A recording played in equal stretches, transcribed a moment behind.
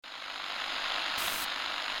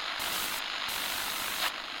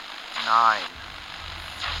9,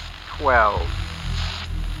 12,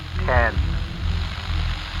 10,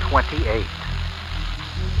 28,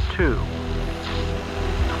 2,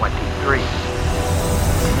 23.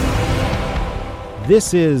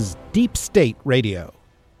 This is Deep State Radio,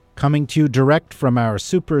 coming to you direct from our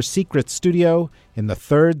super-secret studio in the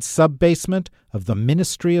third sub-basement of the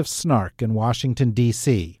Ministry of Snark in Washington,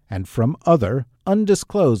 D.C., and from other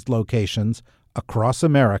undisclosed locations across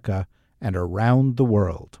America and around the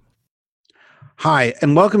world. Hi,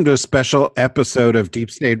 and welcome to a special episode of Deep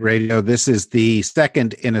State Radio. This is the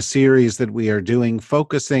second in a series that we are doing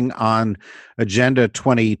focusing on Agenda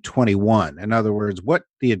 2021. In other words, what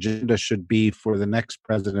the agenda should be for the next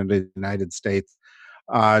president of the United States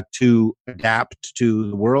to adapt to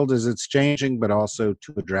the world as it's changing, but also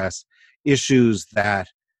to address issues that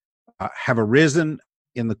have arisen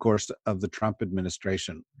in the course of the Trump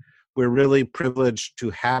administration. We're really privileged to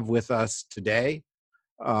have with us today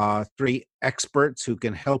three experts who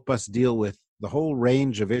can help us deal with the whole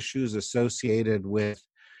range of issues associated with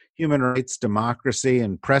human rights, democracy,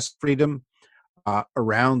 and press freedom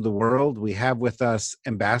around the world. We have with us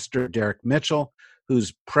Ambassador Derek Mitchell,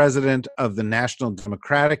 who's president of the National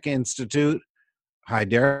Democratic Institute. Hi,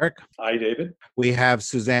 Derek. Hi, David. We have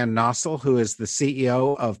Suzanne Nossel, who is the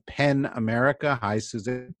CEO of PEN America. Hi,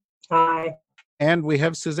 Suzanne. Hi. And we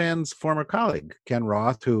have Suzanne's former colleague, Ken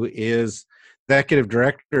Roth, who is Executive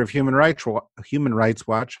Director of Human Rights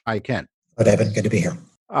Watch. Hi, Ken. Hello, David. Good to be here.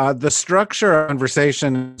 The structure of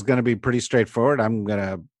conversation is going to be pretty straightforward. I'm going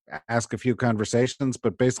to ask a few conversations,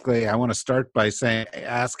 but basically I want to start by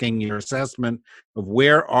asking your assessment of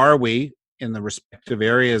where are we in the respective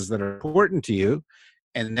areas that are important to you,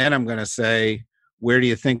 and then I'm going to say, where do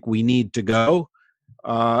you think we need to go?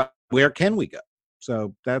 Where can we go?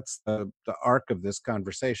 So that's the arc of this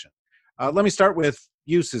conversation. Let me start with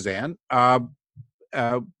you, Suzanne.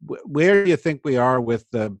 Where do you think we are with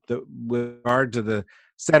with regard to the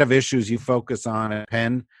set of issues you focus on at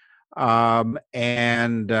PEN,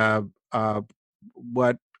 and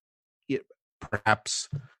what perhaps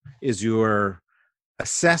is your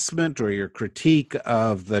assessment or your critique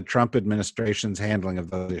of the Trump administration's handling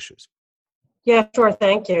of those issues? Yeah, sure.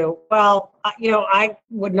 Thank you. Well, I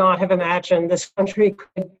would not have imagined this country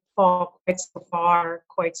could fall quite so far,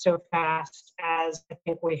 quite so fast as I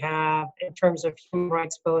think we have in terms of human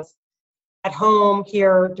rights, both at home,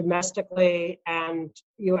 here domestically, and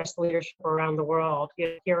U.S. leadership around the world.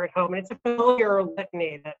 Here at home, and it's a familiar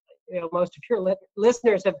litany that most of your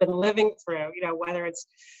listeners have been living through. Whether it's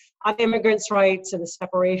on immigrants' rights and the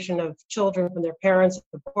separation of children from their parents at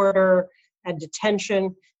the border and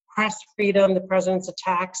detention, press freedom, the president's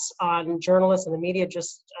attacks on journalists and the media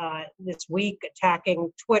just this week,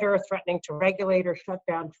 attacking Twitter, threatening to regulate or shut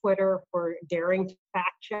down Twitter for daring to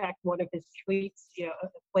fact check one of his tweets, a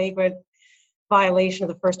flagrant violation of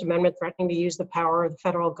the First Amendment, threatening to use the power of the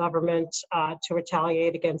federal government to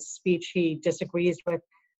retaliate against speech he disagrees with,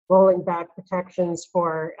 rolling back protections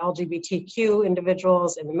for LGBTQ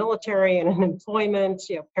individuals in the military and in employment,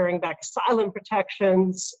 paring back asylum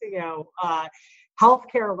protections,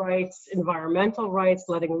 healthcare rights, environmental rights,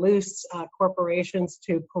 letting loose corporations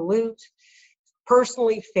to pollute,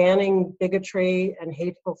 personally fanning bigotry and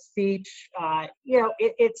hateful speech.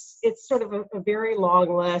 It's sort of a very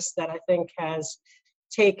long list that I think has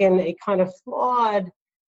taken a kind of flawed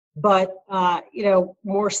but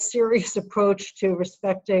more serious approach to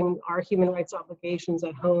respecting our human rights obligations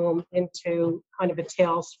at home into kind of a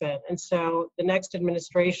tailspin. And so the next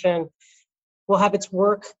administration will have its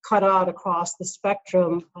work cut out across the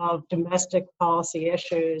spectrum of domestic policy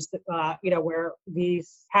issues that, where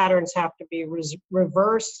these patterns have to be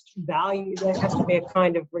reversed, value. There has to be a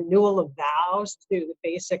kind of renewal of vows to the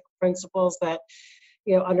basic principles that,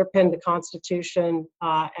 underpin the Constitution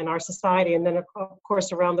and our society. And then, of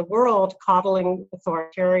course, around the world, coddling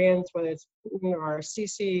authoritarians, whether it's Putin or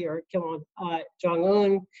Sisi or Kim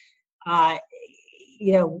Jong-un,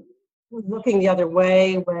 looking the other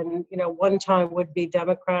way when, one time would-be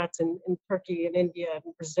Democrats in Turkey and India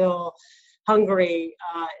and Brazil, Hungary,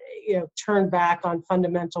 turn back on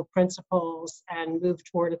fundamental principles and move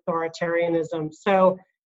toward authoritarianism. So,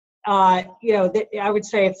 I would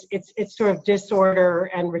say it's sort of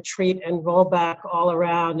disorder and retreat and rollback all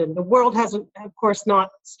around. And the world hasn't, of course, not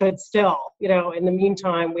stood still. In the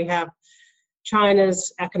meantime, we have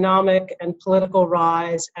China's economic and political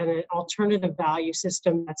rise and an alternative value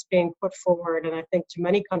system that's being put forward, and I think to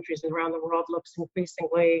many countries around the world looks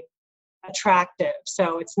increasingly attractive.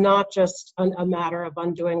 So it's not just a matter of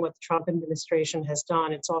undoing what the Trump administration has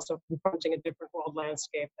done. It's also confronting a different world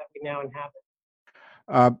landscape that we now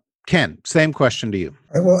inhabit. Ken, same question to you.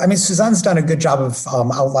 Well, I mean, Suzanne's done a good job of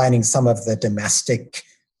outlining some of the domestic,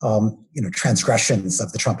 transgressions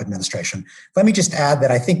of the Trump administration. Let me just add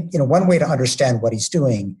that I think, one way to understand what he's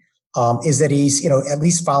doing is that he's, at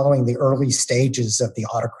least following the early stages of the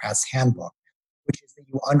autocrat's handbook, which is that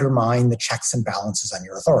you undermine the checks and balances on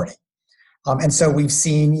your authority. And so we've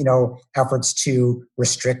seen, efforts to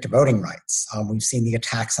restrict voting rights. We've seen the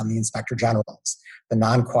attacks on the inspector generals, the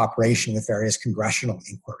non-cooperation with various congressional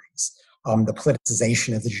inquiries, the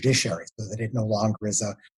politicization of the judiciary so that it no longer is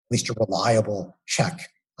at least a reliable check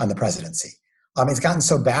on the presidency. It's gotten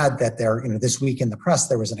so bad that this week in the press,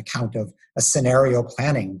 there was an account of a scenario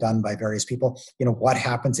planning done by various people. What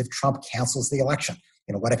happens if Trump cancels the election?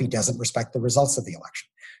 What if he doesn't respect the results of the election?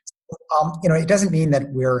 It doesn't mean that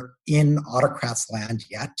we're in autocrats land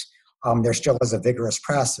yet. There still is a vigorous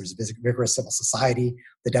press. There's a vigorous civil society.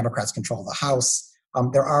 The Democrats control the House.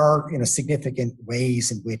 There are, significant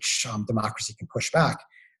ways in which democracy can push back,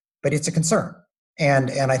 but it's a concern.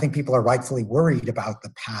 And I think people are rightfully worried about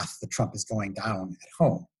the path that Trump is going down at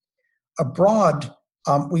home. Abroad,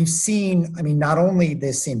 we've seen, not only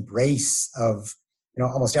this embrace of,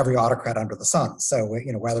 almost every autocrat under the sun. So,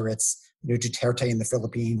 whether it's Duterte in the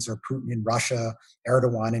Philippines or Putin in Russia,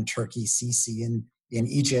 Erdogan in Turkey, Sisi in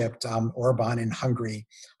Egypt, Orban in Hungary,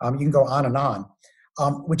 you can go on and on,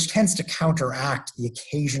 which tends to counteract the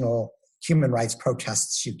occasional human rights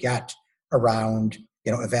protests you get around,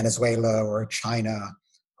 Venezuela or China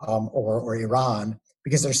or Iran,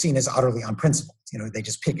 because they're seen as utterly unprincipled. They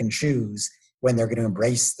just pick and choose when they're going to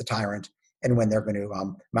embrace the tyrant and when they're going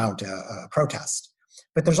to mount a protest.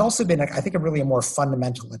 But there's also been, I think, a more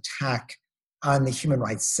fundamental attack on the human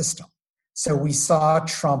rights system. So we saw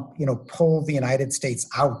Trump, pull the United States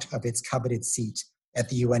out of its coveted seat at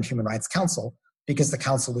the UN Human Rights Council because the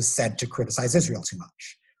council was said to criticize Israel too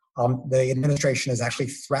much. The administration has actually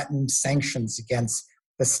threatened sanctions against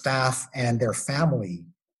the staff and their family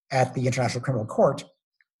at the International Criminal Court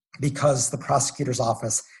because the prosecutor's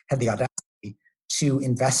office had the audacity to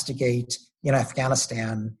investigate in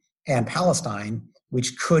Afghanistan and Palestine,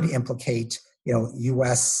 which could implicate,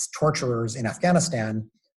 U.S. torturers in Afghanistan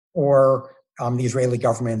or the Israeli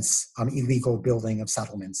government's illegal building of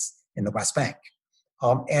settlements in the West Bank.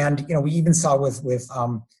 And we even saw with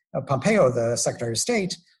Pompeo, the Secretary of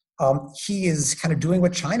State, he is kind of doing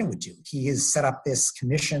what China would do. He has set up this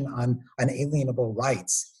Commission on Unalienable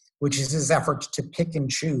Rights, which is his effort to pick and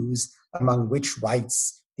choose among which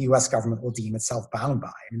rights the U.S. government will deem itself bound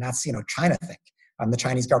by. That's, China think. The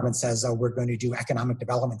Chinese government says, we're going to do economic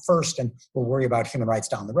development first and we'll worry about human rights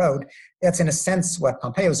down the road. That's in a sense what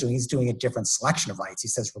Pompeo is doing. He's doing a different selection of rights. He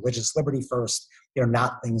says religious liberty first,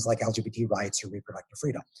 not things like LGBT rights or reproductive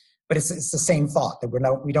freedom. But it's the same thought that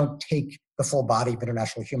we don't take the full body of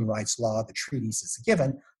international human rights law, the treaties as a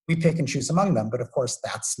given. We pick and choose among them, but of course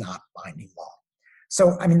that's not binding law.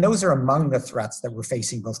 So, those are among the threats that we're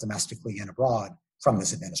facing both domestically and abroad from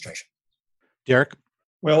this administration. Derek?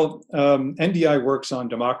 Well, NDI works on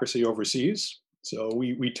democracy overseas, so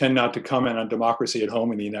we tend not to comment on democracy at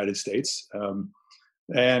home in the United States.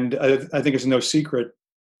 And I think it's no secret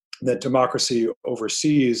that democracy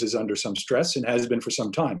overseas is under some stress and has been for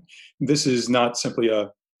some time. This is not simply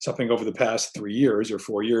something over the past 3 years or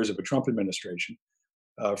 4 years of a Trump administration.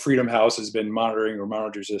 Freedom House has been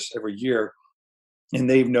monitors this every year, and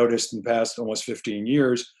they've noticed in the past almost 15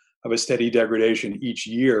 years of a steady degradation each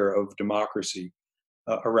year of democracy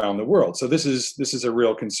around the world. So this is a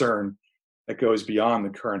real concern that goes beyond the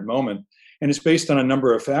current moment. And it's based on a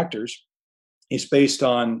number of factors. It's based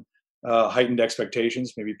on heightened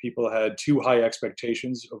expectations. Maybe people had too high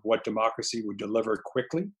expectations of what democracy would deliver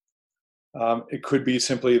quickly. It could be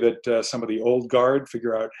simply that some of the old guard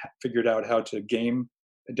figured out how to game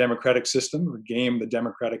a democratic system or game the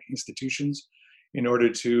democratic institutions in order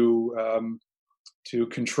to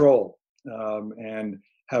control and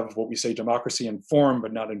have what we say democracy in form,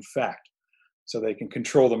 but not in fact. So they can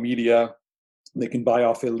control the media, they can buy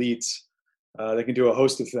off elites, they can do a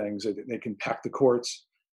host of things. They can pack the courts.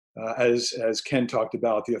 As Ken talked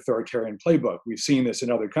about, the authoritarian playbook. We've seen this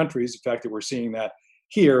in other countries. The fact that we're seeing that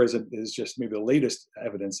here is just maybe the latest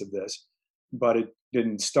evidence of this, but it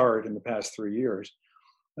didn't start in the past 3 years.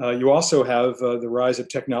 You also have the rise of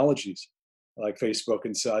technologies like Facebook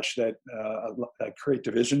and such that create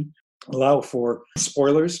division, allow for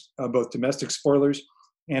spoilers, both domestic spoilers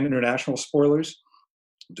and international spoilers,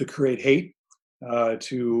 to create hate,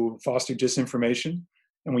 to foster disinformation.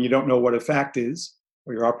 And when you don't know what a fact is,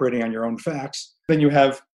 or you're operating on your own facts, then you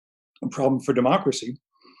have a problem for democracy.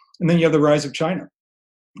 And then you have the rise of China.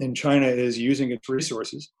 And China is using its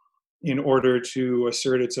resources in order to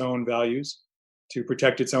assert its own values, to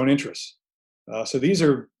protect its own interests. So these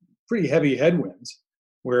are pretty heavy headwinds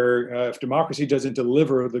where if democracy doesn't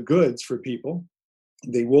deliver the goods for people,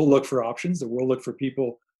 they will look for options. They will look for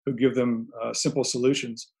people who give them simple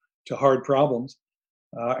solutions to hard problems.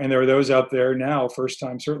 And there are those out there now, first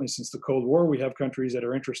time certainly since the Cold War, we have countries that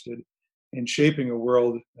are interested in shaping a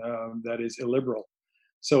world that is illiberal.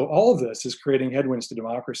 So all of this is creating headwinds to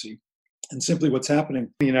democracy. And simply what's happening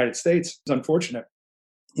in the United States is unfortunate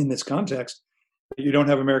in this context. You don't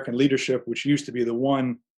have American leadership, which used to be the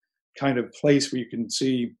one kind of place where you can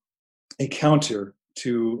see a counter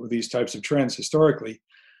to these types of trends historically.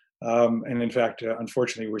 And in fact,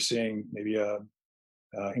 unfortunately, we're seeing maybe a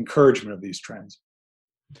encouragement of these trends.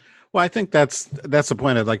 Well, I think that's a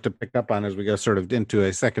point I'd like to pick up on as we go sort of into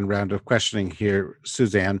a second round of questioning here,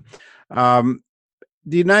 Suzanne.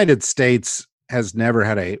 The United States has never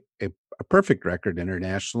had a perfect record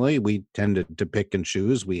internationally. We tended to pick and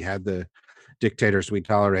choose. We had the dictators we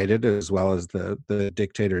tolerated as well as the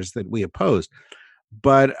dictators that we opposed.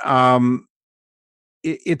 But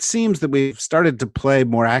it seems that we've started to play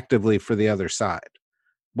more actively for the other side,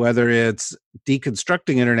 whether it's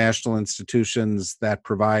deconstructing international institutions that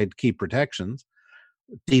provide key protections,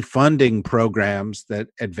 defunding programs that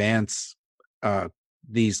advance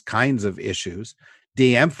these kinds of issues,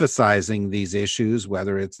 de-emphasizing these issues,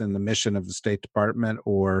 whether it's in the mission of the State Department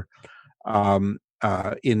or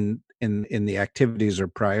in the activities or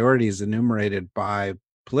priorities enumerated by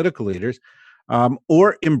political leaders,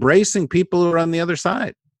 or embracing people who are on the other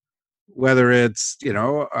side. Whether it's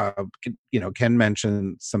Ken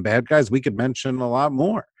mentioned some bad guys, we could mention a lot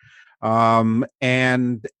more, and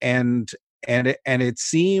it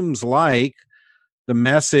seems like the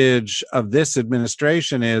message of this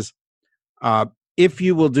administration is, if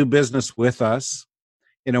you will do business with us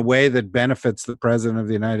in a way that benefits the President of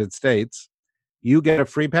the United States, you get a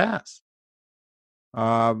free pass.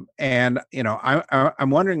 I'm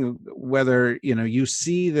wondering whether you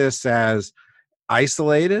see this as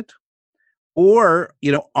isolated, or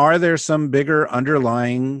are there some bigger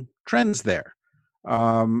underlying trends there?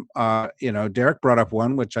 Derek brought up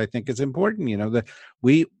one which I think is important.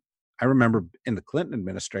 I remember in the Clinton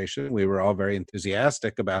administration, we were all very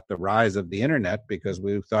enthusiastic about the rise of the internet because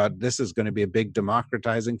we thought this is going to be a big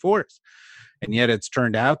democratizing force. And yet it's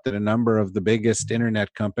turned out that a number of the biggest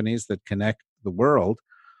internet companies that connect the world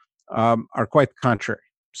are quite the contrary.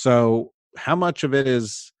 So how much of it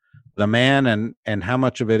is the man and how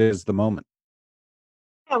much of it is the moment?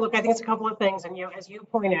 Yeah, look, I think it's a couple of things. And as you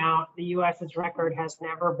point out, the U.S.'s record has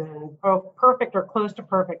never been perfect or close to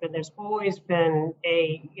perfect. And there's always been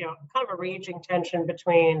a, kind of a raging tension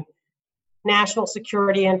between national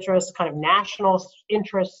security interests, kind of national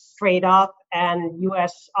interests straight up, and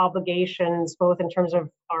U.S. obligations, both in terms of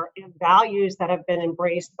our values that have been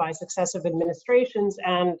embraced by successive administrations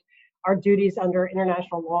and our duties under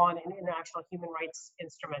international law and international human rights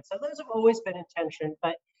instruments. So those have always been in tension.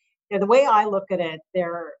 But the way I look at it,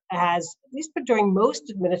 there has, at least during most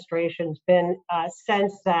administrations, been a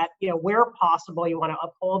sense that, where possible, you want to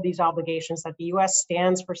uphold these obligations, that the U.S.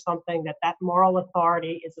 stands for something, that moral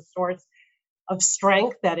authority is a source of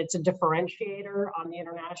strength, that it's a differentiator on the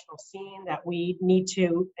international scene, that we need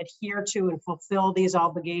to adhere to and fulfill these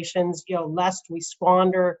obligations, lest we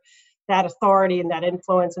squander that authority and that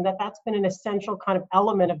influence, and that's been an essential kind of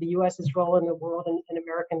element of the U.S.'s role in the world and in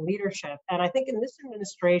American leadership. And I think in this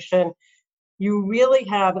administration, you really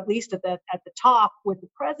have, at least at the top with the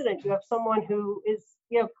president, you have someone who is,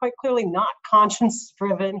 quite clearly not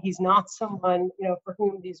conscience-driven. He's not someone, for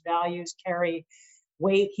whom these values carry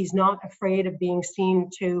weight. He's not afraid of being seen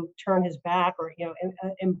to turn his back or,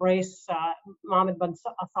 embrace Mohammed bin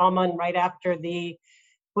Salman right after the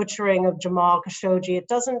butchering of Jamal Khashoggi. It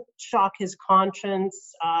doesn't shock his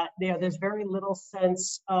conscience. There's very little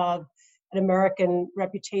sense of an American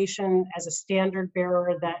reputation as a standard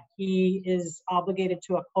bearer that he is obligated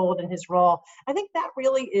to uphold in his role. I think that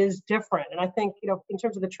really is different. And I think, in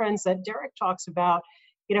terms of the trends that Derek talks about,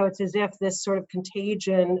 it's as if this sort of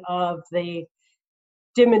contagion of the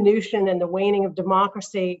diminution and the waning of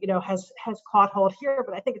democracy, has caught hold here.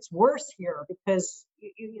 But I think it's worse here because,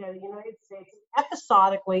 the United States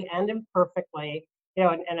episodically and imperfectly,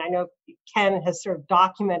 and I know Ken has sort of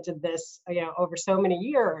documented this, over so many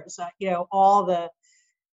years, all the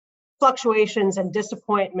fluctuations and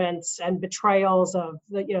disappointments and betrayals of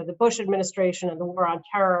the Bush administration and the war on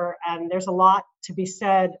terror. And there's a lot to be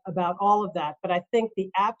said about all of that. But I think the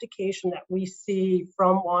abdication that we see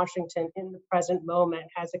from Washington in the present moment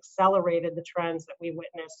has accelerated the trends that we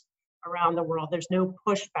witness around the world. There's no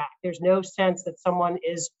pushback. There's no sense that someone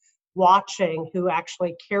is watching who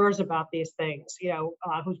actually cares about these things,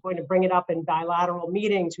 who's going to bring it up in bilateral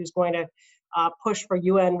meetings, who's going to push for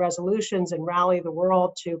UN resolutions and rally the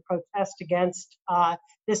world to protest against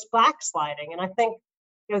this backsliding. And I think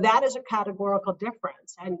that is a categorical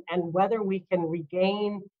difference. And whether we can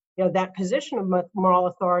regain that position of moral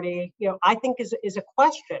authority, I think is a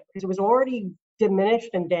question, because it was already diminished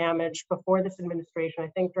and damaged before this administration. I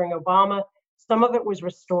think during Obama, some of it was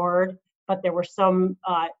restored, but there were some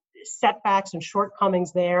setbacks and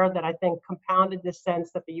shortcomings there that I think compounded this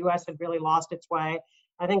sense that the U.S. had really lost its way.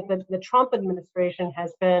 I think that the Trump administration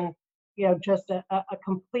has been, just a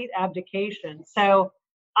complete abdication. So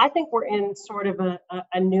I think we're in sort of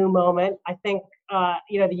a new moment. I think,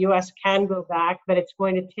 the U.S. can go back, but it's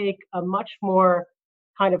going to take a much more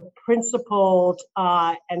kind of principled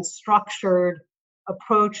and structured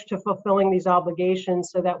approach to fulfilling these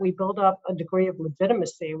obligations so that we build up a degree of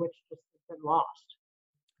legitimacy, which just has been lost.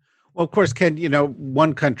 Well, of course, Ken,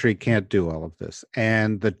 one country can't do all of this.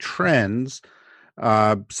 And the trends,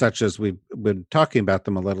 such as we've been talking about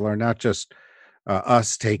them a little, are not just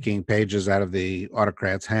us taking pages out of the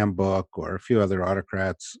autocrat's handbook or a few other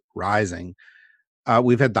autocrats rising.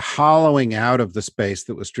 We've had the hollowing out of the space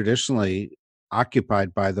that was traditionally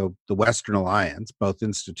occupied by the Western alliance, both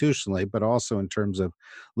institutionally, but also in terms of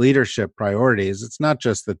leadership priorities. It's not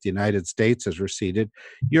just that the United States has receded.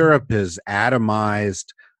 Europe has atomized.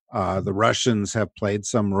 The Russians have played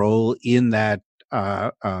some role in that,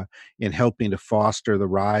 in helping to foster the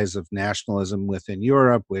rise of nationalism within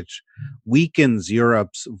Europe, which weakens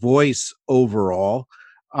Europe's voice overall.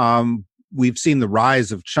 We've seen the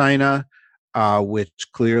rise of China, which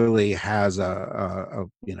clearly has an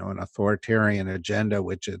authoritarian agenda,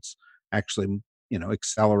 which it's actually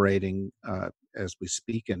accelerating as we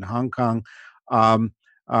speak in Hong Kong.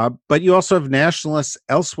 But you also have nationalists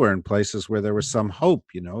elsewhere in places where there was some hope,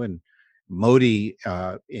 in Modi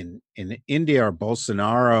in India or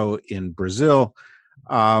Bolsonaro in Brazil.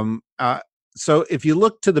 So if you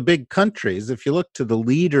look to the big countries, if you look to the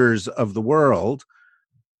leaders of the world,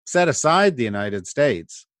 set aside the United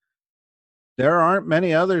States, there aren't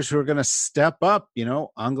many others who are going to step up.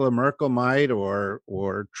 Angela Merkel might,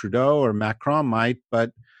 or Trudeau or Macron might,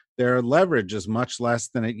 but their leverage is much less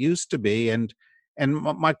than it used to be. And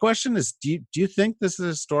my question is, do you think this is a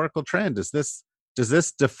historical trend? Does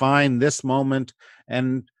this define this moment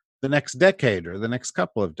and the next decade or the next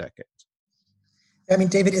couple of decades? I mean,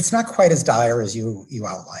 David, it's not quite as dire as you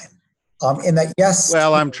outline. In that, yes.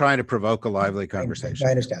 Well, I'm trying to provoke a lively conversation.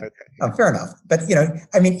 I understand. Okay. Fair enough. But,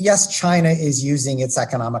 yes, China is using its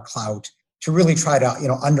economic clout to really try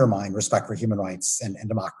to, undermine respect for human rights and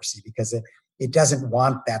democracy, because it doesn't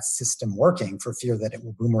want that system working for fear that it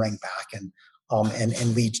will boomerang back and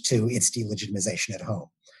lead to its delegitimization at home.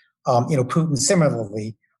 Putin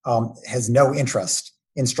similarly has no interest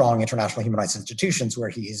in strong international human rights institutions where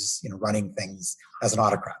he's, running things as an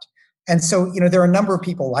autocrat. And so, there are a number of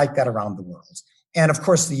people like that around the world. And of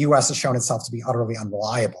course, the U.S. has shown itself to be utterly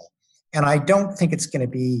unreliable. And I don't think it's going to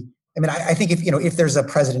be, I think if there's a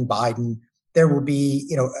President Biden, there will be,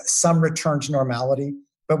 some return to normality.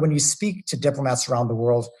 But when you speak to diplomats around the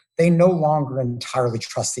world, they no longer entirely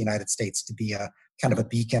trust the United States to be a kind of a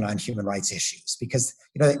beacon on human rights issues, because,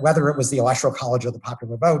 whether it was the Electoral College or the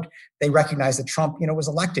popular vote, they recognize that Trump, was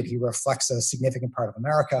elected. He reflects a significant part of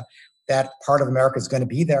America. That part of America is going to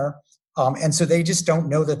be there. And so they just don't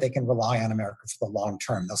know that they can rely on America for the long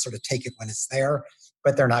term. They'll sort of take it when it's there,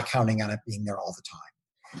 but they're not counting on it being there all the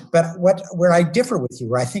time. But where I differ with you,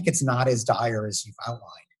 where I think it's not as dire as you've outlined,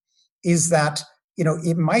 is that,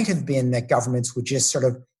 it might have been that governments would just sort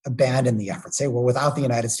of abandon the effort, say, well, without the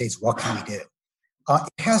United States, what can we do?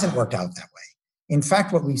 It hasn't worked out that way. In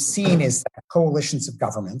fact, what we've seen is that coalitions of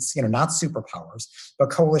governments, not superpowers,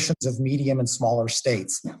 but coalitions of medium and smaller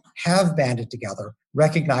states have banded together,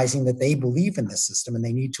 recognizing that they believe in this system and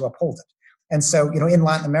they need to uphold it. And so, in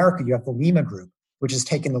Latin America, you have the Lima Group, which has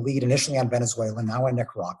taken the lead initially on Venezuela, now on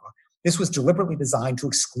Nicaragua. This was deliberately designed to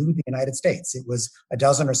exclude the United States. It was a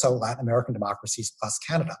dozen or so Latin American democracies plus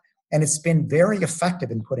Canada. And it's been very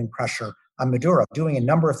effective in putting pressure on Maduro, doing a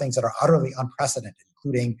number of things that are utterly unprecedented,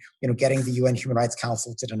 including, getting the UN Human Rights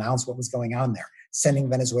Council to denounce what was going on there, sending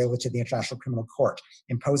Venezuela to the International Criminal Court,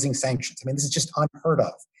 imposing sanctions. This is just unheard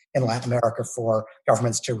of in Latin America for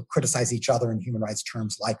governments to criticize each other in human rights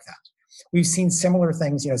terms like that. We've seen similar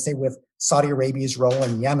things, say with Saudi Arabia's role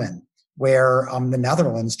in Yemen, where the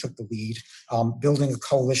Netherlands took the lead, building a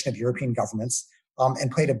coalition of European governments,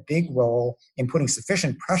 and played a big role in putting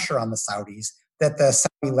sufficient pressure on the Saudis that the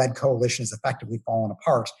Saudi-led coalition has effectively fallen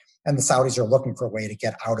apart, and the Saudis are looking for a way to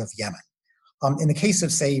get out of Yemen. In the case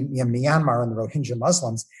of, say, Myanmar and the Rohingya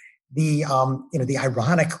Muslims, The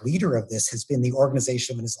ironic leader of this has been the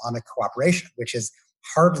Organization of Islamic Cooperation, which is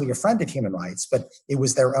hardly a friend of human rights, but it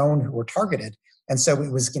was their own who were targeted. And so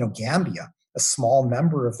it was, Gambia, a small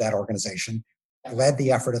member of that organization, led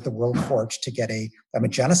the effort at the World Court to get a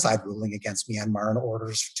genocide ruling against Myanmar and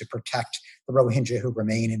orders to protect the Rohingya who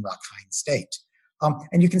remain in Rakhine State.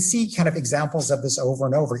 And you can see kind of examples of this over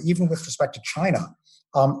and over, even with respect to China.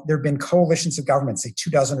 There have been coalitions of governments, say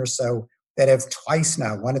 24 or so, that have twice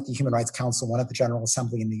now, one at the Human Rights Council, one at the General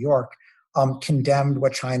Assembly in New York, condemned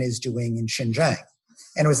what China is doing in Xinjiang.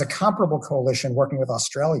 And it was a comparable coalition working with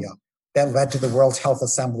Australia that led to the World Health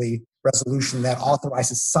Assembly resolution that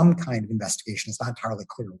authorizes some kind of investigation, it's not entirely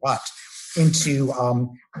clear what, into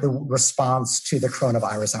the response to the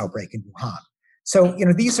coronavirus outbreak in Wuhan. So,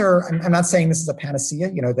 these are, I'm not saying this is a panacea,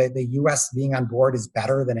 the US being on board is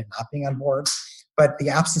better than it not being on board, but the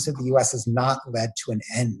absence of the US has not led to an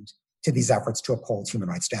end to these efforts to uphold human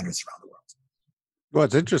rights standards around the world. Well,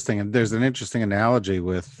 it's interesting, and there's an interesting analogy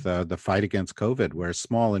with the fight against COVID, where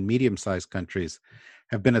small and medium-sized countries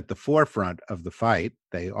have been at the forefront of the fight.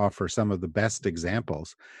 They offer some of the best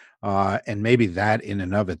examples, and maybe that in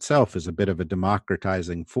and of itself is a bit of a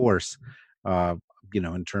democratizing force,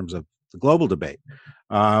 in terms of the global debate.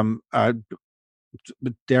 But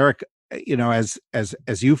Derek, as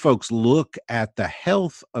you folks look at the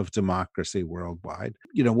health of democracy worldwide,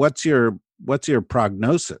 what's your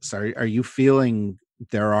prognosis? Are you feeling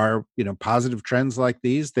there are positive trends like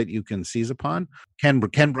these that you can seize upon? Ken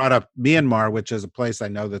brought up Myanmar, which is a place I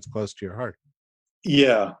know that's close to your heart.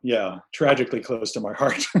 Yeah, tragically close to my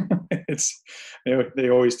heart. They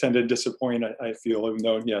always tend to disappoint. I feel, even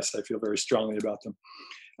though yes, I feel very strongly about them.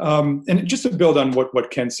 And just to build on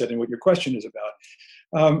what Ken said and what your question is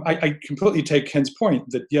about, I completely take Ken's point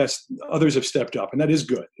that yes, others have stepped up, and that is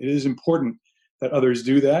good. It is important that others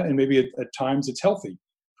do that, and maybe at times it's healthy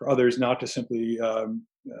for others not to simply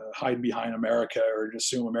hide behind America or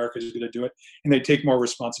assume America is going to do it, and they take more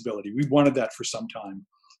responsibility. We wanted that for some time,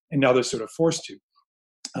 and now they're sort of forced to,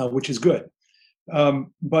 which is good.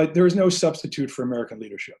 But there is no substitute for American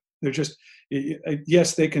leadership. They're just,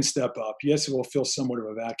 yes, they can step up. Yes, it will fill somewhat of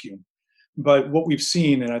a vacuum. But what we've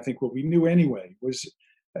seen, and I think what we knew anyway, was,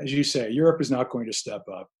 as you say, Europe is not going to step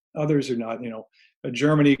up. Others are not,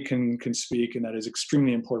 Germany can speak, and that is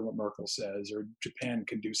extremely important what Merkel says, or Japan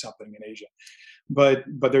can do something in Asia. But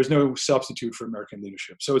there's no substitute for American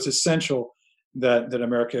leadership. So it's essential that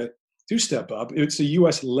America do step up. It's a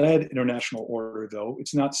U.S.-led international order, though.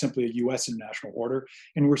 It's not simply a U.S. international order,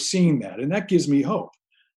 and we're seeing that, and that gives me hope.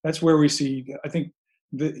 That's where we see, I think,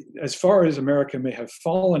 as far as America may have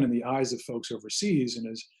fallen in the eyes of folks overseas,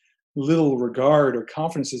 and as little regard or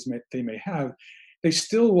confidence as they may have, they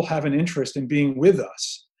still will have an interest in being with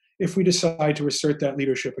us if we decide to assert that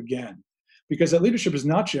leadership again. Because that leadership is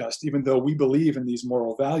not just, even though we believe in these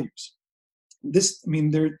moral values.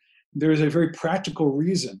 There is a very practical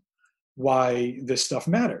reason why this stuff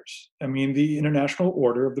matters. The international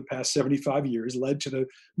order of the past 75 years led to the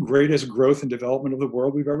greatest growth and development of the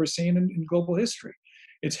world we've ever seen in global history.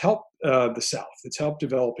 It's helped the South. It's helped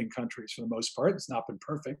developing countries for the most part. It's not been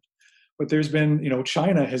perfect. But there's been,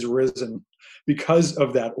 China has risen because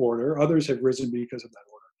of that order. Others have risen because of that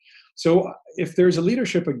order. So if there's a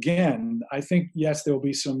leadership again, I think, yes, there will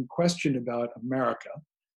be some question about America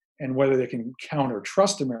and whether they can count or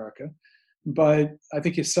trust America. But I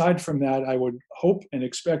think aside from that, I would hope and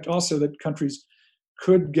expect also that countries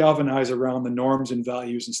could galvanize around the norms and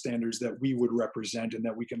values and standards that we would represent and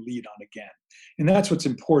that we can lead on again. And that's what's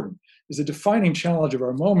important, is the defining challenge of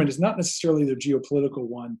our moment is not necessarily the geopolitical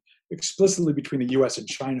one explicitly between the US and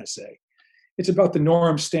China, say. It's about the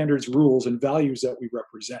norms, standards, rules, and values that we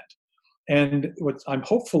represent. And what I'm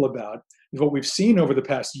hopeful about is what we've seen over the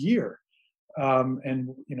past year,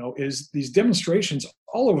 is these demonstrations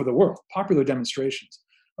all over the world, popular demonstrations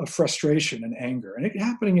of frustration and anger. And it's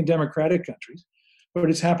happening in democratic countries, but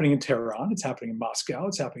it's happening in Tehran, it's happening in Moscow,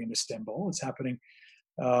 it's happening in Istanbul, it's happening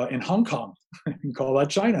in Hong Kong, you can call that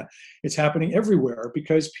China. It's happening everywhere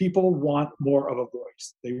because people want more of a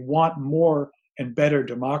voice. They want more and better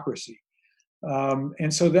democracy.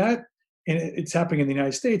 And so that, and it's happening in the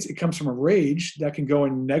United States, it comes from a rage that can go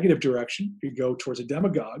in negative direction, it could go towards a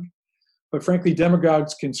demagogue. But frankly,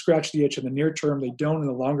 demagogues can scratch the itch in the near term, they don't in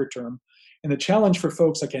the longer term. And the challenge for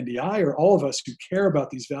folks like NDI or all of us who care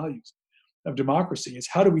about these values of democracy is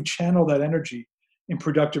how do we channel that energy in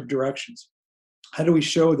productive directions? How do we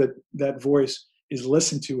show that that voice is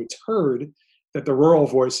listened to, it's heard, that the rural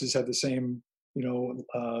voices have the same,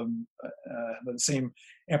 the same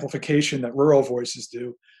amplification that rural voices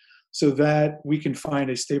do, so that we can find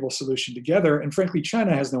a stable solution together? And frankly,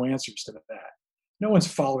 China has no answers to that. no one's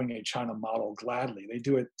following a China model gladly. They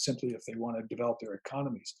do it simply if they want to develop their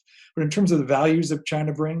economies. But in terms of the values that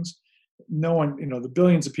China brings, no one, the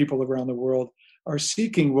billions of people around the world are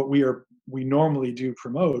seeking what we normally do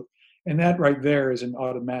promote, and that right there is an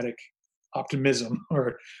automatic optimism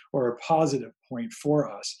or a positive point for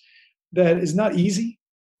us. That is not easy.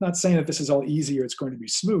 Not saying that this is all easy or it's going to be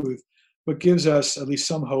smooth, but gives us at least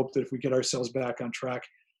some hope that if we get ourselves back on track,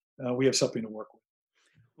 we have something to work with.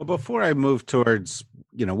 Well, before I move towards,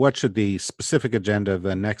 what should the specific agenda of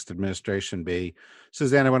the next administration be,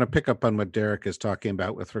 Suzanne, I want to pick up on what Derek is talking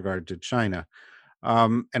about with regard to China,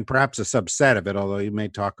 and perhaps a subset of it, although you may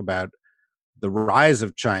talk about the rise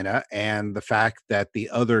of China and the fact that the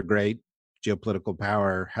other great geopolitical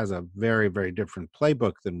power has a very, very different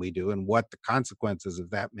playbook than we do, and what the consequences of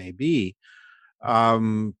that may be.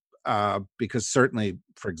 Because certainly,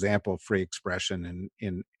 for example, free expression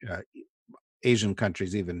in Asian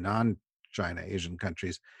countries, even non-China Asian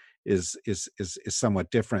countries, is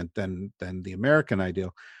somewhat different than the American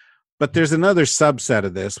ideal. But there's another subset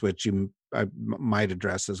of this which I might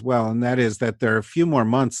address as well, and that is that there are a few more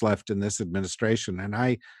months left in this administration, and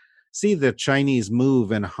I see the Chinese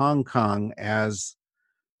move in Hong Kong as,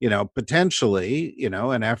 potentially,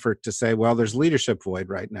 an effort to say, well, there's leadership void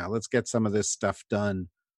right now. Let's get some of this stuff done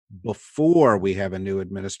before we have a new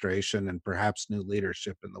administration and perhaps new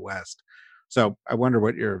leadership in the West. So I wonder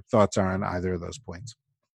what your thoughts are on either of those points.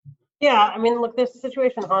 Yeah, I mean, look, this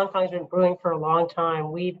situation in Hong Kong has been brewing for a long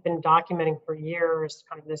time. We've been documenting for years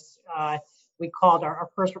kind of this, we called our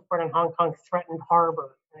first report on Hong Kong Threatened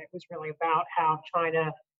Harbor. And it was really about how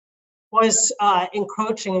China was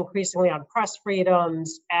encroaching increasingly on press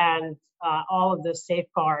freedoms and all of the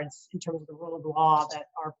safeguards in terms of the rule of law that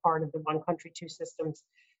are part of the one country, two systems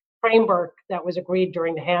framework that was agreed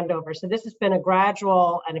during the handover. So this has been a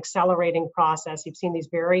gradual and accelerating process. You've seen these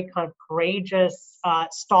very kind of courageous,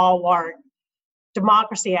 stalwart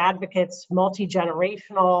democracy advocates,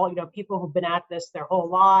 multi-generational, people who've been at this their whole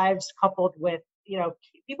lives, coupled with,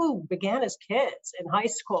 people who began as kids in high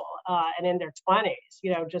school and in their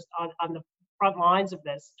 20s, just on the front lines of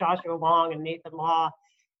this, Joshua Wong and Nathan Law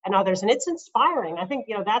and others. And it's inspiring. I think,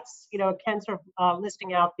 that's, Ken sort of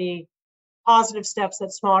listing out the positive steps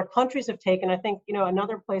that smaller countries have taken. I think,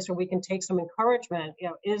 another place where we can take some encouragement,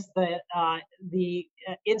 is the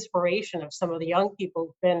inspiration of some of the young people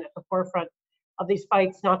who've been at the forefront of these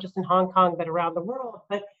fights, not just in Hong Kong, but around the world.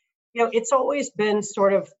 But, it's always been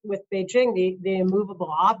sort of with Beijing, the immovable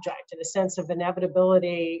object, in a sense of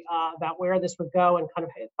inevitability about where this would go, and kind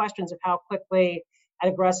of questions of how quickly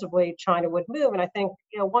and aggressively China would move. And I think,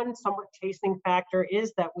 one somewhat chastening factor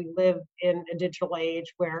is that we live in a digital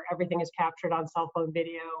age where everything is captured on cell phone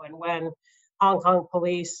video. And when Hong Kong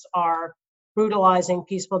police are brutalizing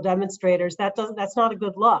peaceful demonstrators, that's not a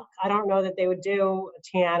good look. I don't know that they would do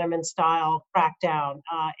a Tiananmen style crackdown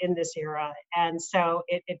in this era. And so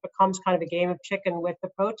it becomes kind of a game of chicken with the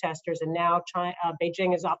protesters. And now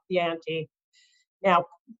Beijing is up the ante, now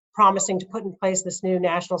promising to put in place this new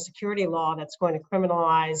national security law that's going to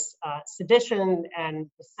criminalize sedition and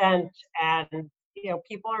dissent. And,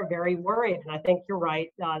 people are very worried. And I think you're right.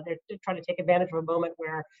 They're trying to take advantage of a moment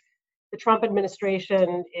where the Trump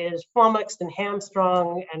administration is flummoxed and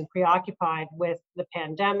hamstrung and preoccupied with the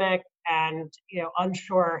pandemic and,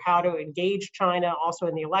 unsure how to engage China, also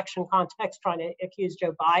in the election context, trying to accuse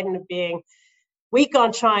Joe Biden of being weak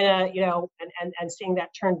on China, and seeing that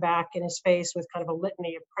turned back in his face with kind of a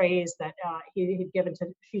litany of praise that he'd given to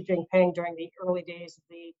Xi Jinping during the early days of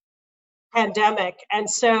the pandemic. And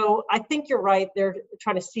so I think you're right, they're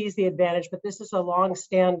trying to seize the advantage, but this is a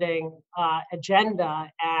long-standing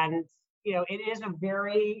agenda. And, it is a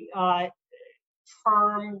very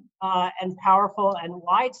firm and powerful and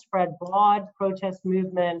widespread, broad protest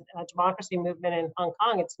movement, democracy movement in Hong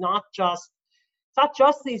Kong. It's not just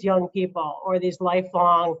these young people or these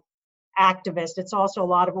lifelong activists. It's also a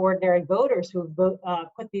lot of ordinary voters who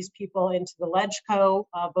put these people into the LegCo,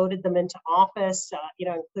 voted them into office,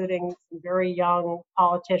 including some very young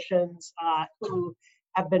politicians who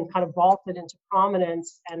have been kind of vaulted into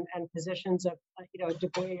prominence and positions of, a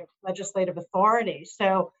degree of legislative authority.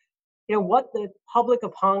 So, what the public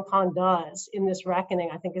of Hong Kong does in this reckoning,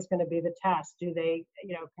 I think, is going to be the test. Do they,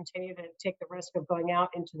 continue to take the risk of going out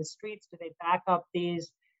into the streets? Do they back up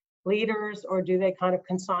these leaders, or do they kind of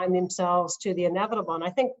consign themselves to the inevitable? And I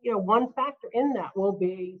think, one factor in that will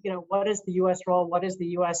be, what is the U.S. role? What is the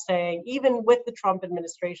U.S. saying? Even with the Trump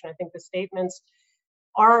administration, I think the statements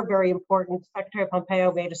are very important. Secretary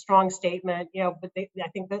Pompeo made a strong statement, but I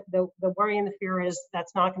think that the worry and the fear is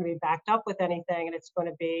that's not going to be backed up with anything, and it's going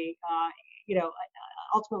to be,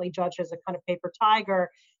 ultimately judged as a kind of paper tiger.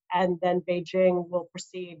 and then Beijing will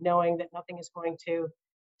proceed knowing that nothing is going to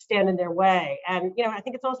stand in their way. And, I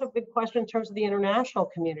think it's also a big question in terms of the international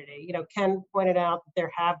community. Ken pointed out that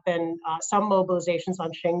there have been some mobilizations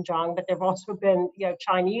on Xinjiang, but there have also been,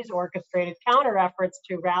 Chinese orchestrated counter efforts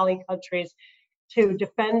to rally countries to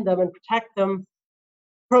defend them and protect them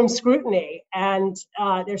from scrutiny. And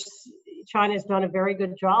China's done a very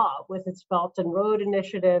good job with its Belt and Road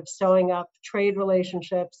Initiative, sewing up trade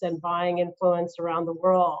relationships and buying influence around the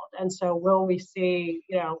world. And so will we see,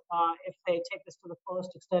 if they take this to the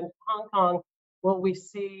fullest extent of Hong Kong, will we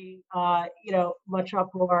see, much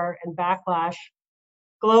uproar and backlash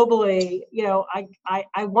globally?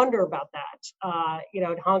 I wonder about that.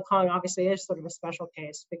 Hong Kong obviously is sort of a special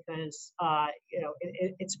case because,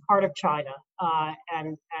 it's part of China.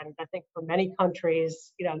 And I think for many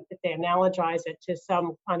countries, if they analogize it to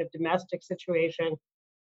some kind of domestic situation,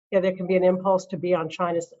 there can be an impulse to be on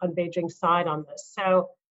Beijing's side on this. So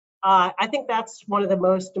I think that's one of the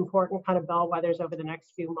most important kind of bellwethers over the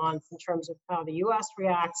next few months in terms of how the U.S.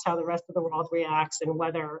 reacts, how the rest of the world reacts, and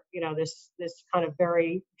whether this kind of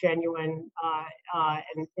very genuine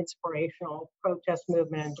and inspirational protest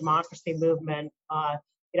movement and democracy movement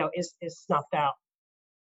is snuffed out.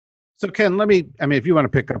 So Ken, if you want to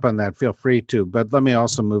pick up on that, feel free to, but let me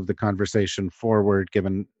also move the conversation forward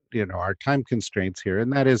given, our time constraints here.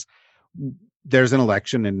 And that is, there's an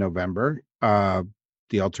election in November.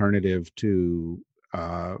 The alternative to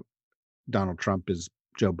Donald Trump is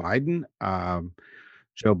Joe Biden.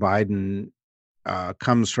 Joe Biden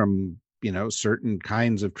comes from, certain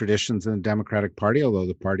kinds of traditions in the Democratic Party, although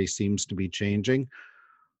the party seems to be changing.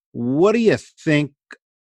 What do you think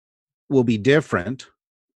will be different?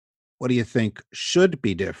 What do you think should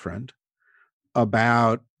be different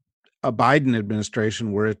about a Biden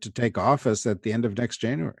administration were it to take office at the end of next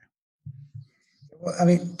January?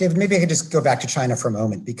 Well, David, maybe I could just go back to China for a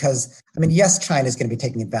moment because, yes, China is going to be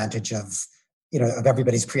taking advantage of, of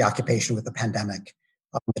everybody's preoccupation with the pandemic,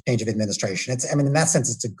 the change of administration. In that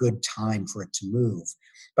sense, it's a good time for it to move.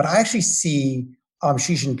 But I actually see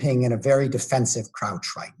Xi Jinping in a very defensive crouch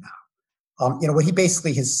right now. What he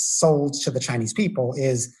basically has sold to the Chinese people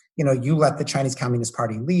is, you let the Chinese Communist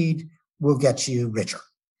Party lead, we'll get you richer.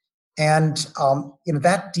 And,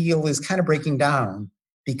 that deal is kind of breaking down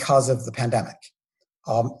because of the pandemic.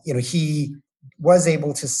 He was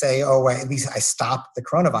able to say, at least I stopped the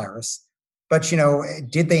coronavirus. But,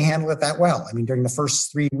 did they handle it that well? During the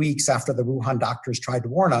first 3 weeks after the Wuhan doctors tried to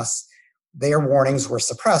warn us, their warnings were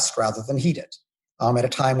suppressed rather than heeded. At a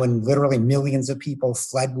time when literally millions of people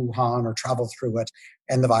fled Wuhan or traveled through it,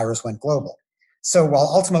 and the virus went global. So while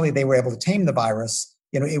ultimately they were able to tame the virus,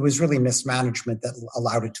 it was really mismanagement that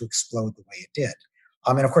allowed it to explode the way it did.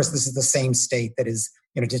 And of course, this is the same state that is,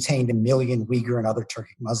 detained 1 million Uyghur and other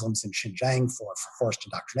Turkic Muslims in Xinjiang for forced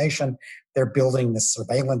indoctrination. They're building this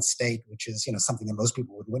surveillance state, which is, something that most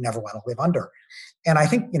people would never want to live under. And I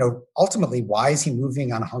think, ultimately, why is he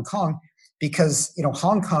moving on Hong Kong? Because,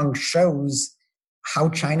 Hong Kong shows how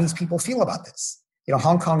Chinese people feel about this.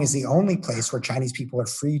 Hong Kong is the only place where Chinese people are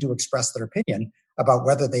free to express their opinion about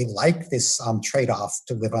whether they like this trade-off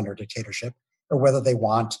to live under dictatorship or whether they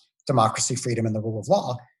want democracy, freedom, and the rule of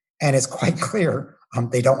law. And it's quite clear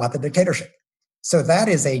they don't want the dictatorship. So that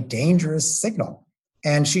is a dangerous signal.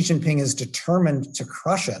 And Xi Jinping is determined to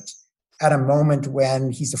crush it at a moment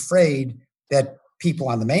when he's afraid that people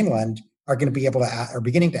on the mainland are going to be able to are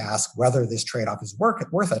beginning to ask whether this trade-off is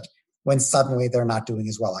worth it when suddenly they're not doing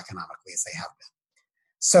as well economically as they have been.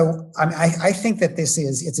 So I think that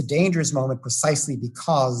it's a dangerous moment precisely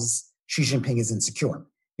because Xi Jinping is insecure.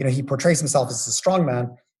 He portrays himself as a strong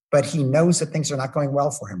man, but he knows that things are not going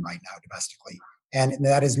well for him right now domestically. And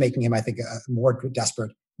that is making him, I think, more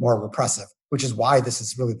desperate, more repressive, which is why this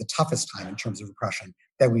is really the toughest time in terms of repression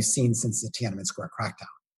that we've seen since the Tiananmen Square crackdown.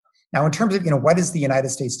 Now, in terms of, what does the United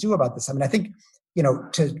States do about this? I think,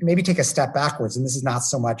 to maybe take a step backwards, and this is not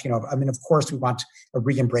so much, of course, we want a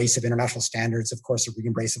re-embrace of international standards, of course, a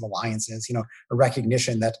re-embrace of alliances, a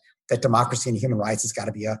recognition that democracy and human rights has got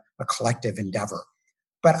to be a collective endeavor.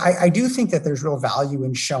 But I do think that there's real value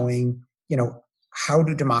in showing, how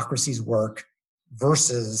do democracies work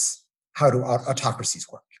versus how do autocracies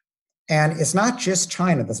work. And it's not just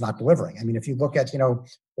China that's not delivering. If you look at,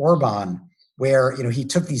 Orban, where, he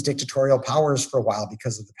took these dictatorial powers for a while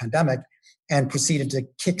because of the pandemic and proceeded to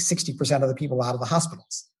kick 60% of the people out of the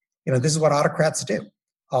hospitals. This is what autocrats do.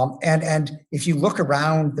 And if you look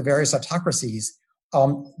around the various autocracies,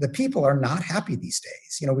 the people are not happy these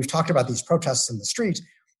days. We've talked about these protests in the street,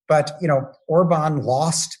 but, Orban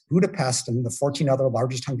lost Budapest and the 14 other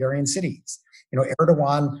largest Hungarian cities.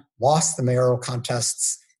 Erdogan lost the mayoral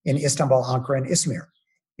contests in Istanbul, Ankara, and Izmir.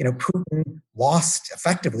 Putin lost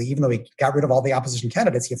effectively, even though he got rid of all the opposition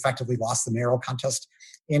candidates, he effectively lost the mayoral contest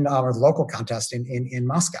or the local contest in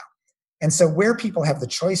Moscow. And so where people have the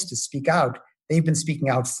choice to speak out, they've been speaking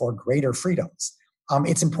out for greater freedoms.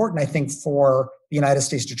 It's important, I think, for the United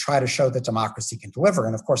States to try to show that democracy can deliver.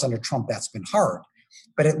 And of course, under Trump, that's been hard.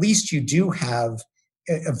 But at least you do have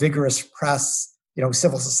a vigorous press,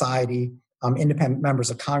 civil society, independent members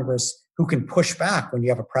of Congress who can push back when you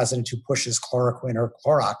have a president who pushes chloroquine or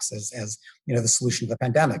Clorox as the solution to the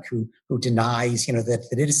pandemic, who denies that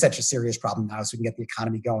it is such a serious problem now, so we can get the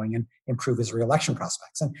economy going and improve his reelection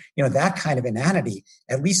prospects. And that kind of inanity,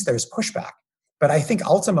 at least there's pushback. But I think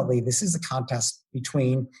ultimately this is a contest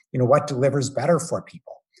between what delivers better for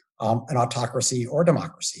people, an autocracy or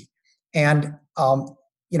democracy. And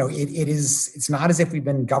it's not as if we've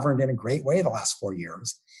been governed in a great way the last 4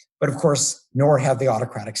 years, but of course, nor have the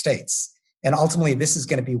autocratic states. And ultimately, this is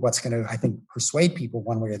going to be what's going to, I think, persuade people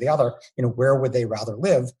one way or the other. Where would they rather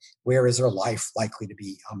live? Where is their life likely to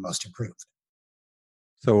be most improved?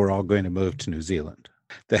 So we're all going to move to New Zealand.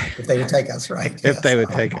 If they would take us, right? If they would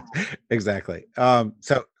take it. Exactly.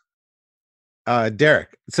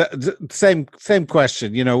 Derek, so same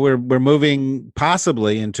question. We're moving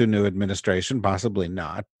possibly into a new administration, possibly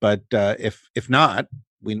not. But if not,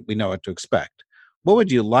 we know what to expect. What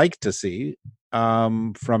would you like to see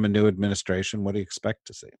from a new administration? What do you expect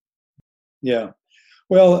to see? Yeah.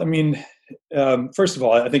 Well, first of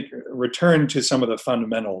all, I think return to some of the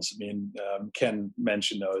fundamentals. Ken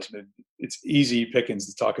mentioned those. It's easy pickings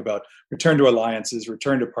to talk about return to alliances,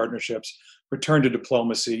 return to partnerships, return to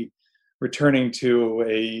diplomacy, returning to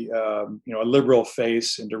a liberal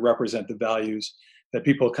face and to represent the values that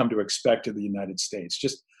people come to expect of the United States.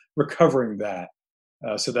 Just recovering that,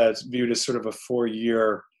 so that it's viewed as sort of a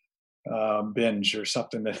 4-year binge or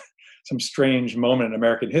something, that some strange moment in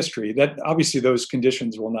American history. That obviously those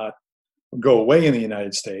conditions will not go away in the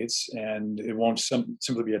United States, and it won't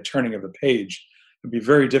simply be a turning of a page. It'd be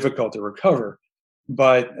very difficult to recover,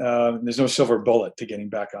 but there's no silver bullet to getting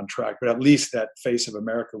back on track. But at least that face of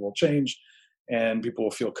America will change, and people will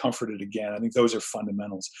feel comforted again. I think those are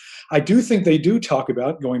fundamentals. I do think they do talk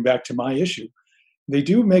about, going back to my issue, they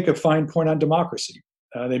do make a fine point on democracy.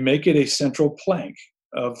 They make it a central plank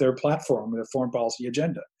of their platform, their foreign policy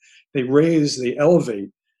agenda. They elevate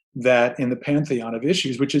that in the pantheon of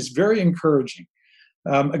issues, which is very encouraging.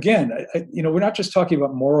 Again, we're not just talking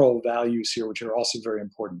about moral values here, which are also very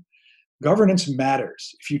important. Governance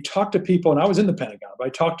matters. If you talk to people, and I was in the Pentagon, but I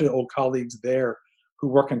talked to old colleagues there who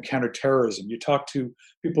work on counterterrorism. You talk to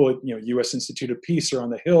people at U.S. Institute of Peace or on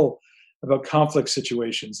the Hill about conflict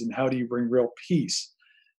situations and how do you bring real peace.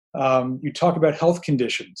 You talk about health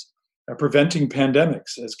conditions, preventing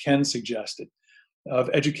pandemics, as Ken suggested, of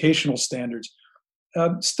educational standards.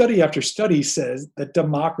 Study after study says that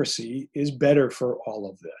democracy is better for all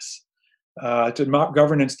of this.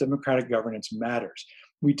 Democratic governance matters.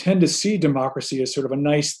 We tend to see democracy as sort of a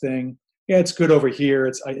nice thing. Yeah, it's good over here.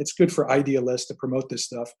 It's good for idealists to promote this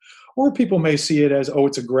stuff. Or people may see it as,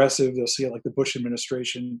 it's aggressive. They'll see it like the Bush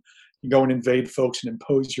administration. You go and invade folks and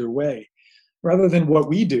impose your way. Rather than what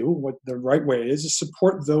we do, what the right way is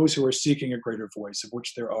support those who are seeking a greater voice, of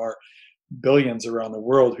which there are billions around the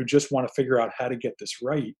world who just want to figure out how to get this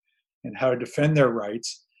right and how to defend their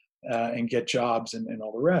rights and get jobs and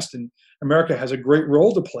all the rest. And America has a great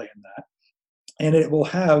role to play in that. And it will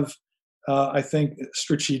have, I think,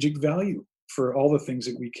 strategic value for all the things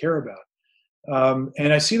that we care about.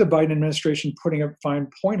 And I see the Biden administration putting a fine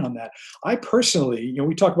point on that. I personally,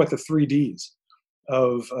 we talk about the 3 Ds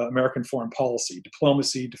of American foreign policy: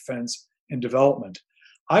 diplomacy, defense, and development.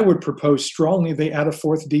 I would propose strongly they add a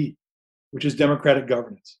 4th D, which is democratic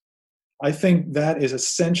governance. I think that is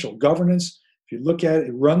essential. Governance, if you look at it,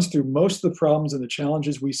 it runs through most of the problems and the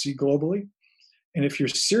challenges we see globally. And if you're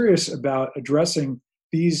serious about addressing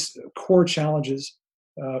these core challenges,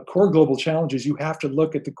 core global challenges, you have to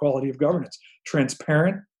look at the quality of governance.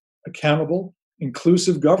 Transparent, accountable,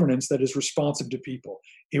 inclusive governance that is responsive to people.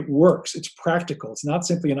 It works. It's practical. It's not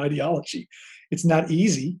simply an ideology. It's not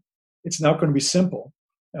easy. It's not going to be simple.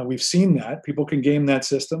 We've seen that. People can game that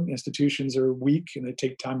system. Institutions are weak and they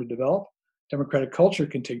take time to develop. Democratic culture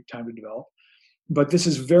can take time to develop. But this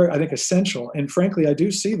is very, I think, essential. And frankly, I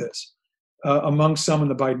do see this among some in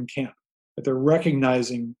the Biden camp, that they're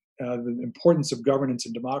recognizing the importance of governance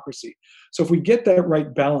and democracy. So if we get that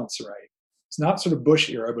right balance right, it's not sort of Bush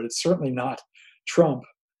era, but it's certainly not Trump,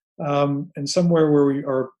 and somewhere where we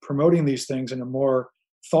are promoting these things in a more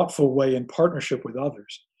thoughtful way in partnership with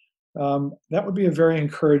others, that would be a very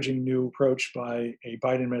encouraging new approach by a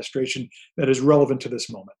Biden administration that is relevant to this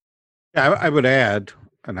moment. Yeah, I would add,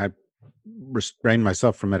 and I restrain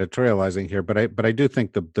myself from editorializing here, but I do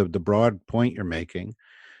think the broad point you're making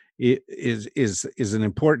is an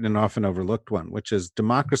important and often overlooked one, which is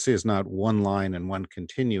democracy is not one line and one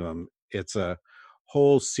continuum. It's a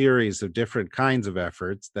whole series of different kinds of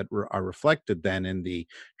efforts that are reflected then in the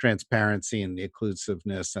transparency and the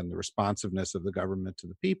inclusiveness and the responsiveness of the government to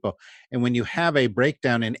the people. And when you have a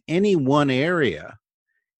breakdown in any one area,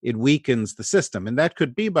 it weakens the system. And that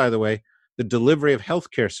could be, by the way, the delivery of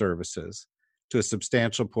healthcare services to a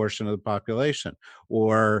substantial portion of the population,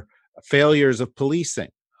 or failures of policing,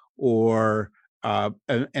 or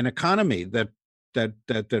an economy that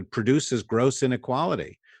produces gross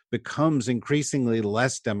inequality becomes increasingly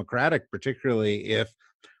less democratic, particularly if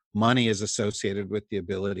money is associated with the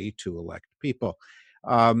ability to elect people.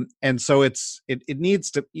 And so it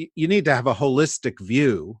needs to, you need to have a holistic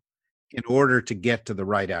view in order to get to the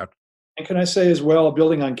right outcome. And can I say as well,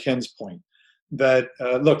 building on Ken's point, that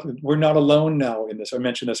look, we're not alone now in this. I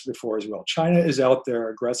mentioned this before as well. China is out there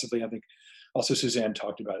aggressively. I think also Suzanne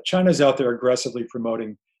talked about it. China is out there aggressively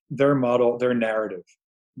promoting their model, their narrative,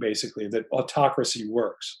 basically, that autocracy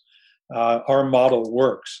works. Our model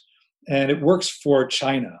works. And it works for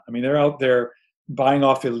China. I mean, they're out there buying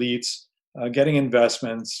off elites, getting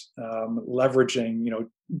investments, leveraging,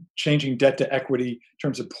 changing debt to equity in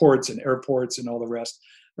terms of ports and airports and all the rest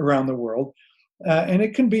around the world. And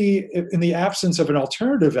it can be, in the absence of an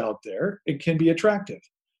alternative out there, it can be attractive.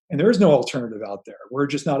 And there is no alternative out there. We're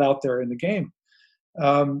just not out there in the game.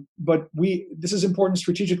 But this is important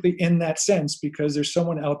strategically in that sense, because there's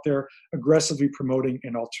someone out there aggressively promoting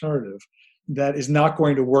an alternative that is not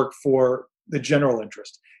going to work for the general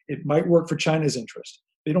interest. It might work for China's interest.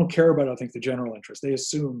 They don't care about, I think, the general interest. They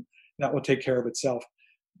assume that will take care of itself.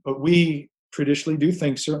 But we traditionally do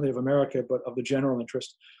think, certainly of America, but of the general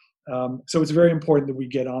interest. So it's very important that we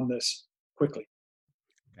get on this quickly.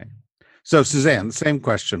 Okay. So Suzanne, the same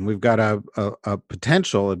question. We've got a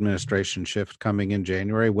potential administration shift coming in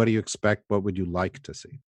January. What do you expect? What would you like to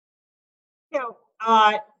see?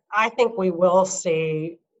 I think we will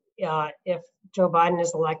see, if Joe Biden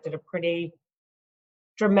is elected, a pretty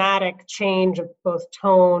dramatic change of both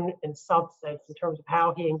tone and substance in terms of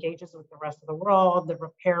how he engages with the rest of the world, the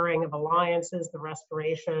repairing of alliances, the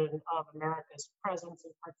restoration of America's presence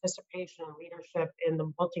and participation and leadership in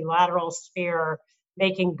the multilateral sphere,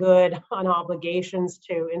 making good on obligations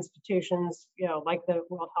to institutions, like the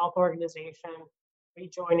World Health Organization,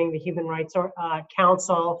 rejoining the Human Rights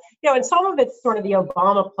Council, and some of it's sort of the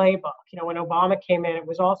Obama playbook. When Obama came in, it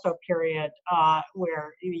was also a period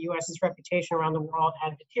where the U.S.'s reputation around the world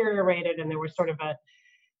had deteriorated, and there was sort of a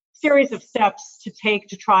series of steps to take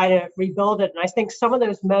to try to rebuild it. And I think some of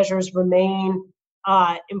those measures remain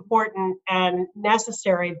important and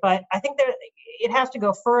necessary, but I think that it has to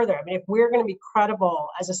go further. I mean, if we're going to be credible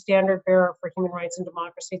as a standard bearer for human rights and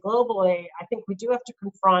democracy globally, I think we do have to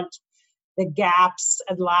confront the gaps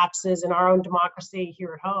and lapses in our own democracy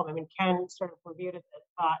here at home. I mean, Ken sort of reviewed at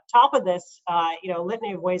the top of this,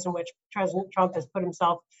 litany of ways in which President Trump has put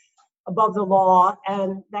himself above the law,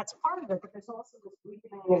 and that's part of it. But there's also this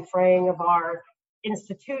weakening and fraying of our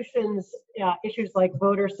institutions, issues like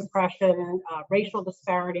voter suppression, racial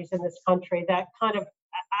disparities in this country that kind of,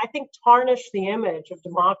 I think, tarnish the image of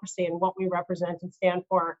democracy and what we represent and stand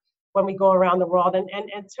for when we go around the world,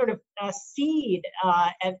 and sort of seed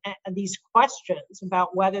these questions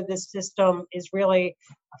about whether this system is really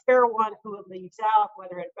a fair one, who it leaves out,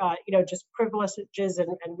 whether it just privileges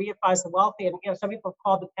and reifies the wealthy. And some people have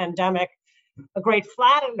called the pandemic a great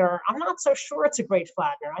flattener. I'm not so sure it's a great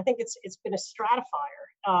flattener. I think it's been a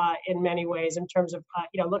stratifier in many ways in terms of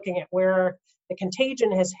looking at where the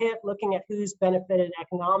contagion has hit, looking at who's benefited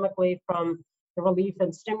economically from the relief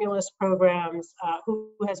and stimulus programs, who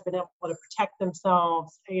has been able to protect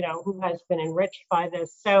themselves, who has been enriched by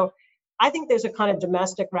this. So I think there's a kind of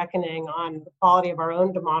domestic reckoning on the quality of our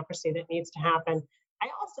own democracy that needs to happen. I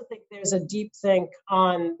also think there's a deep think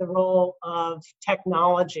on the role of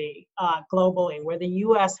technology globally, where the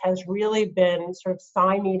U.S. has really been sort of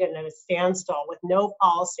stymied and at a standstill with no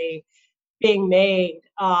policy being made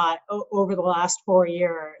over the last 4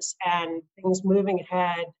 years, and things moving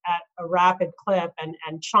ahead at a rapid clip,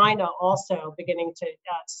 and China also beginning to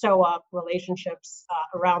sew up relationships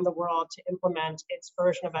around the world to implement its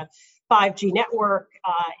version of a 5G network,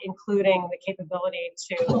 including the capability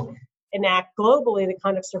to enact globally the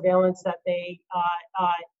kind of surveillance that they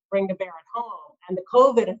bring to bear at home. And the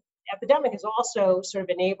COVID epidemic has also sort of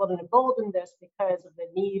enabled and emboldened this because of the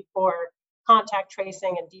need for contact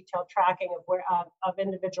tracing and detailed tracking of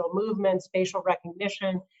individual movements, facial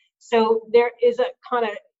recognition. So there is a kind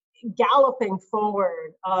of galloping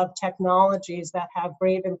forward of technologies that have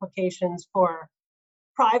grave implications for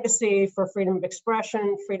privacy, for freedom of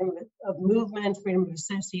expression, freedom of movement, freedom of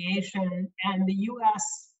association. And the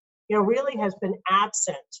US, really has been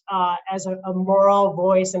absent as a moral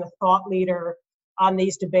voice and a thought leader on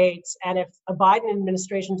these debates. And if a Biden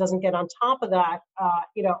administration doesn't get on top of that,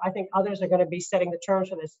 I think others are going to be setting the terms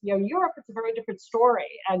for this. Europe, it's a very different story.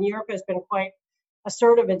 And Europe has been quite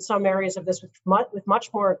assertive in some areas of this with much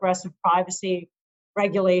more aggressive privacy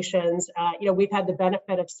regulations. We've had the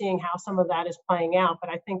benefit of seeing how some of that is playing out, but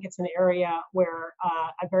I think it's an area where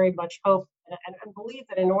I very much hope and believe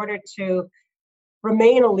that in order to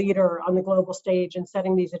remain a leader on the global stage and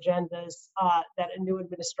setting these agendas, that a new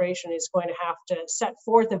administration is going to have to set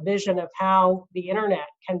forth a vision of how the internet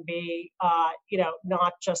can be,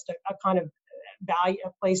 not just a kind of value,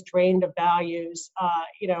 a place drained of values,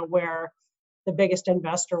 where the biggest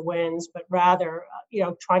investor wins, but rather,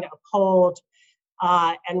 trying to uphold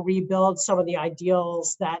and rebuild some of the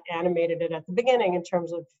ideals that animated it at the beginning in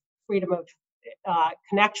terms of freedom of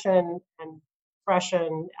connection and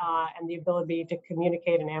expression and the ability to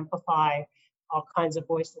communicate and amplify all kinds of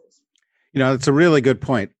voices. It's a really good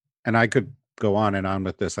point, and I could go on and on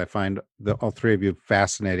with this. I find all three of you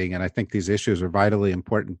fascinating, and I think these issues are vitally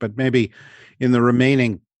important. But maybe in the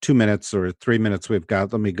remaining 2 minutes or 3 minutes we've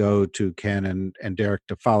got, let me go to Ken and Derek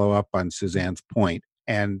to follow up on Suzanne's point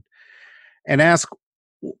and ask,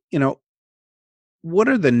 what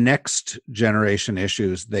are the next generation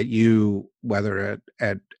issues that you, whether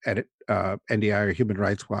at NDI or Human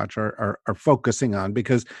Rights Watch, are focusing on?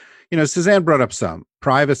 Because, Suzanne brought up some.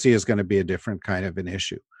 Privacy is going to be a different kind of an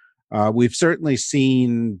issue. We've certainly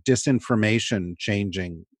seen disinformation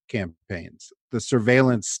changing campaigns. The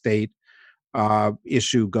surveillance state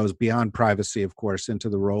issue goes beyond privacy, of course, into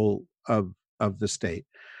the role of the state.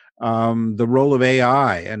 The role of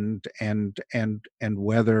AI and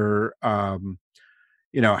whether how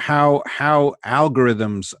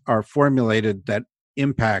algorithms are formulated that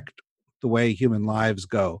impact the way human lives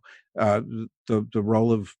go. The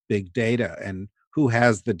role of big data and who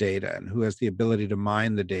has the data and who has the ability to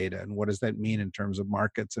mine the data and what does that mean in terms of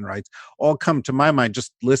markets and rights, all come to my mind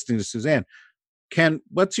just listening to Suzanne. Ken,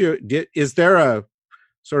 is there a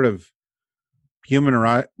sort of Human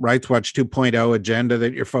Rights Watch 2.0 agenda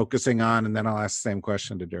that you're focusing on? And then I'll ask the same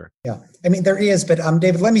question to Derek. Yeah, there is, but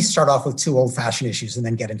David, let me start off with two old-fashioned issues and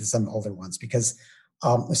then get into some older ones because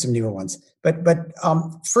some newer ones. But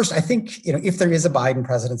first, I think if there is a Biden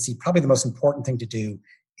presidency, probably the most important thing to do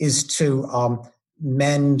is to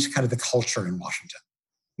mend kind of the culture in Washington.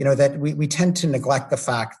 That we tend to neglect the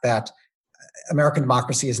fact that American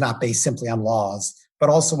democracy is not based simply on laws, but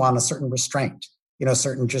also on a certain restraint.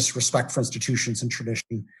 Certain just respect for institutions and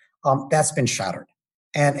tradition, that's been shattered.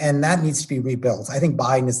 And that needs to be rebuilt. I think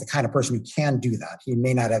Biden is the kind of person who can do that. He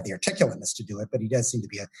may not have the articulateness to do it, but he does seem to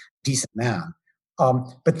be a decent man.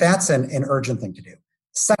 But that's an urgent thing to do.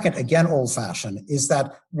 Second, again, old-fashioned, is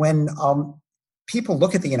that when people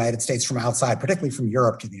look at the United States from outside, particularly from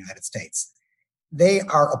Europe to the United States, they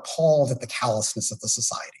are appalled at the callousness of the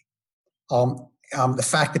society. The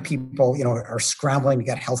fact that people, are scrambling to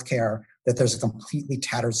get health care, that there's a completely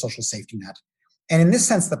tattered social safety net. And in this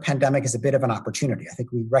sense, the pandemic is a bit of an opportunity. I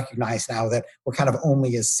think we recognize now that we're kind of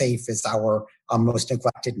only as safe as our most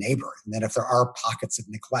neglected neighbor. And that if there are pockets of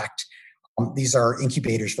neglect, these are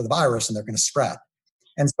incubators for the virus and they're going to spread.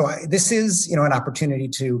 And so this is, an opportunity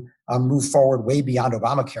to move forward way beyond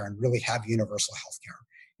Obamacare and really have universal health care.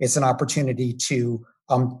 It's an opportunity to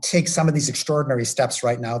take some of these extraordinary steps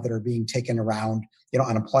right now that are being taken around,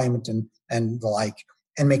 unemployment and the like,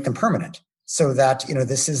 and make them permanent so that,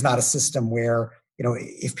 this is not a system where,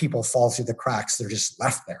 if people fall through the cracks, they're just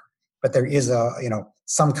left there. But there is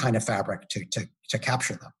some kind of fabric to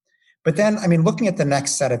capture them. But then, looking at the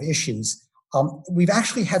next set of issues, we've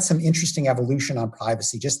actually had some interesting evolution on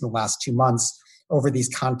privacy just in the last 2 months over these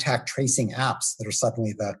contact tracing apps that are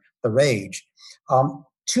suddenly the rage.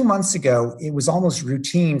 2 months ago, it was almost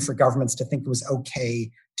routine for governments to think it was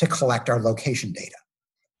okay to collect our location data.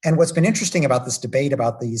 And what's been interesting about this debate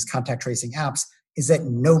about these contact tracing apps is that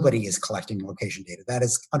nobody is collecting location data. That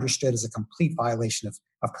is understood as a complete violation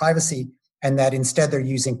of privacy, and that instead they're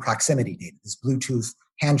using proximity data, this Bluetooth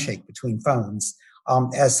handshake between phones,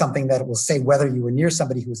 as something that will say whether you were near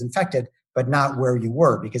somebody who was infected, but not where you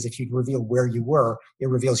were, because if you reveal where you were, it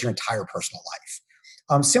reveals your entire personal life.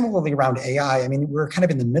 Similarly, around AI, we're kind of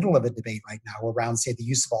in the middle of a debate right now around, say, the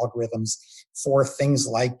use of algorithms for things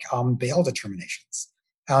like bail determinations.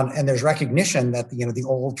 And there's recognition that the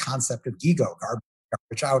old concept of GIGO,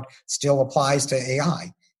 garbage out, still applies to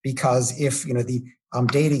AI, because if the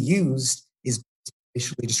data used is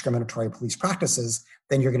racially discriminatory police practices,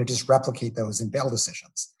 then you're going to just replicate those in bail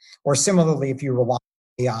decisions. Or similarly, if you rely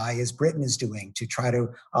on AI, as Britain is doing, to try to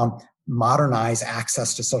modernize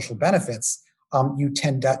access to social benefits, you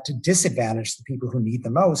tend to disadvantage the people who need the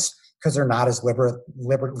most because they're not as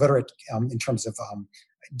literate in terms of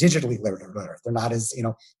digitally literate. They're not as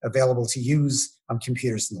available to use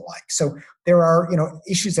computers and the like. So there are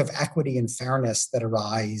issues of equity and fairness that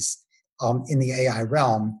arise in the AI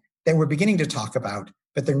realm that we're beginning to talk about,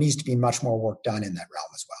 but there needs to be much more work done in that realm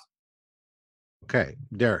as well. Okay,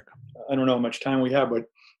 Derek. I don't know how much time we have, but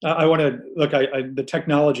I want to look. The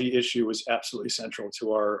technology issue is absolutely central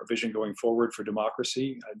to our vision going forward for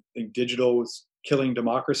democracy. I think digital is killing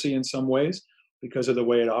democracy in some ways because of the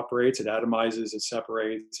way it operates. It atomizes, it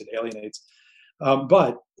separates, it alienates,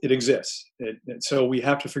 but it exists. So we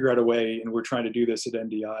have to figure out a way, and we're trying to do this at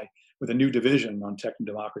NDI with a new division on tech and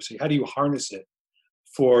democracy. How do you harness it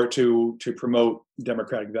to promote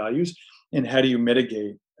democratic values, and how do you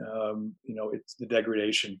mitigate it's the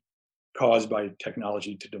degradation caused by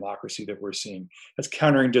technology to democracy that we're seeing? That's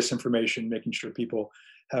countering disinformation, making sure people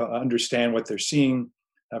understand what they're seeing,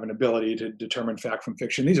 have an ability to determine fact from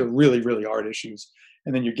fiction. These are really, really hard issues.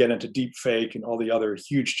 And then you get into deep fake and all the other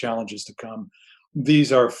huge challenges to come.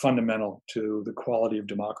 These are fundamental to the quality of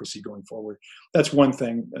democracy going forward. That's one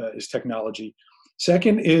thing, is technology.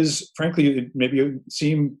 Second is, frankly, it maybe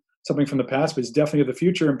seem something from the past, but it's definitely the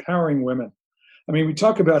future, empowering women. I mean, we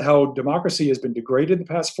talk about how democracy has been degraded the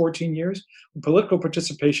past 14 years. Political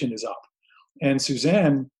participation is up. And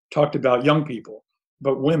Suzanne talked about young people,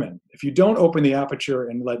 but women. If you don't open the aperture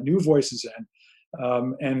and let new voices in,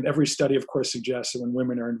 and every study, of course, suggests that when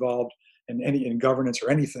women are involved in governance or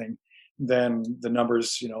anything, then the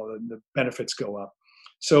numbers, the benefits go up.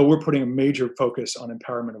 So we're putting a major focus on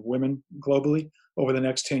empowerment of women globally over the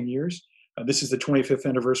next 10 years. This is the 25th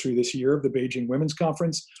anniversary this year of the Beijing Women's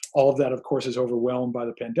Conference. All of that, of course, is overwhelmed by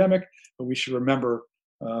the pandemic, but we should remember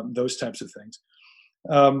those types of things.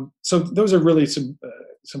 So those are really some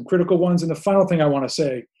critical ones. And the final thing I want to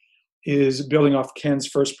say is building off Ken's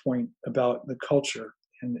first point about the culture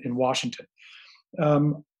in Washington.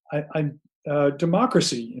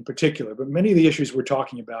 Democracy in particular, but many of the issues we're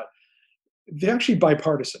talking about, they're actually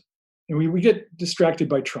bipartisan. And we get distracted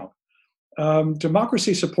by Trump.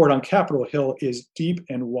 Democracy support on Capitol Hill is deep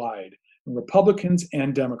and wide, Republicans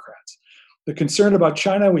and Democrats. The concern about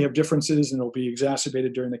China, we have differences and it'll be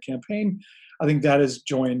exacerbated during the campaign. I think that is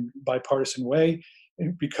joined bipartisan way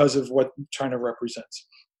because of what China represents.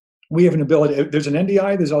 We have an ability, there's an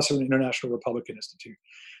NDI, there's also an International Republican Institute.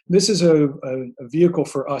 This is a vehicle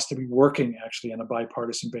for us to be working actually on a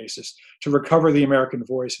bipartisan basis to recover the American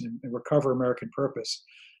voice and recover American purpose.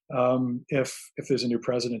 If there's a new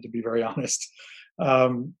president, to be very honest.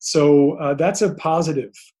 So that's a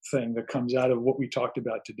positive thing that comes out of what we talked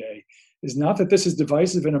about today, is not that this is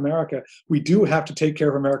divisive in America. We do have to take care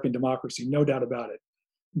of American democracy, no doubt about it.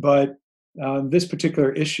 But this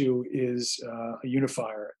particular issue is a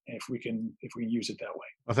unifier, if we can use it that way.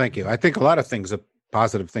 Well, thank you. I think a lot of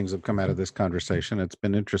positive things have come out of this conversation. It's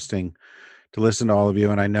been interesting to listen to all of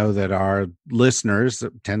you. And I know that our listeners,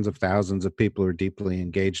 tens of thousands of people who are deeply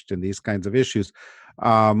engaged in these kinds of issues,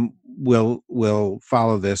 will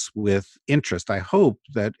follow this with interest. I hope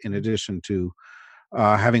that in addition to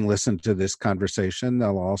having listened to this conversation,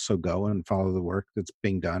 they'll also go and follow the work that's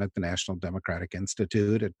being done at the National Democratic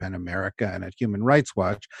Institute, at PEN America, and at Human Rights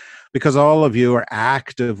Watch, because all of you are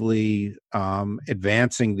actively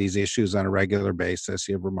advancing these issues on a regular basis.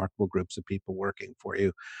 You have remarkable groups of people working for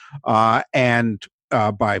you. And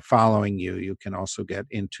by following you, you can also get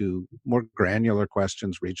into more granular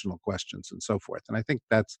questions, regional questions, and so forth. And I think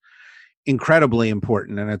that's incredibly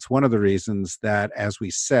important. And it's one of the reasons that as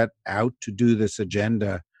we set out to do this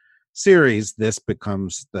agenda series, this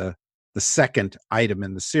becomes the second item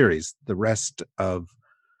in the series. The rest of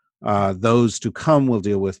those to come will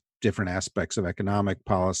deal with different aspects of economic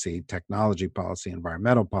policy, technology policy,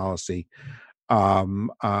 environmental policy,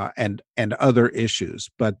 and other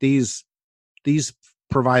issues. But these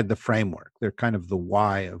provide the framework. They're kind of the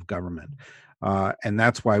why of government. And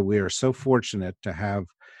that's why we are so fortunate to have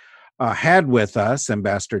had with us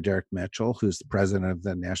Ambassador Derek Mitchell, who's the president of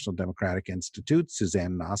the National Democratic Institute,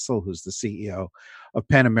 Suzanne Nossel, who's the CEO of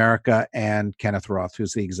PEN America, and Kenneth Roth,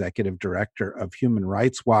 who's the executive director of Human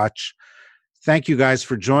Rights Watch. Thank you guys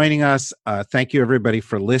for joining us. Thank you, everybody,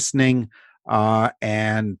 for listening,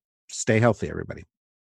 and stay healthy, everybody.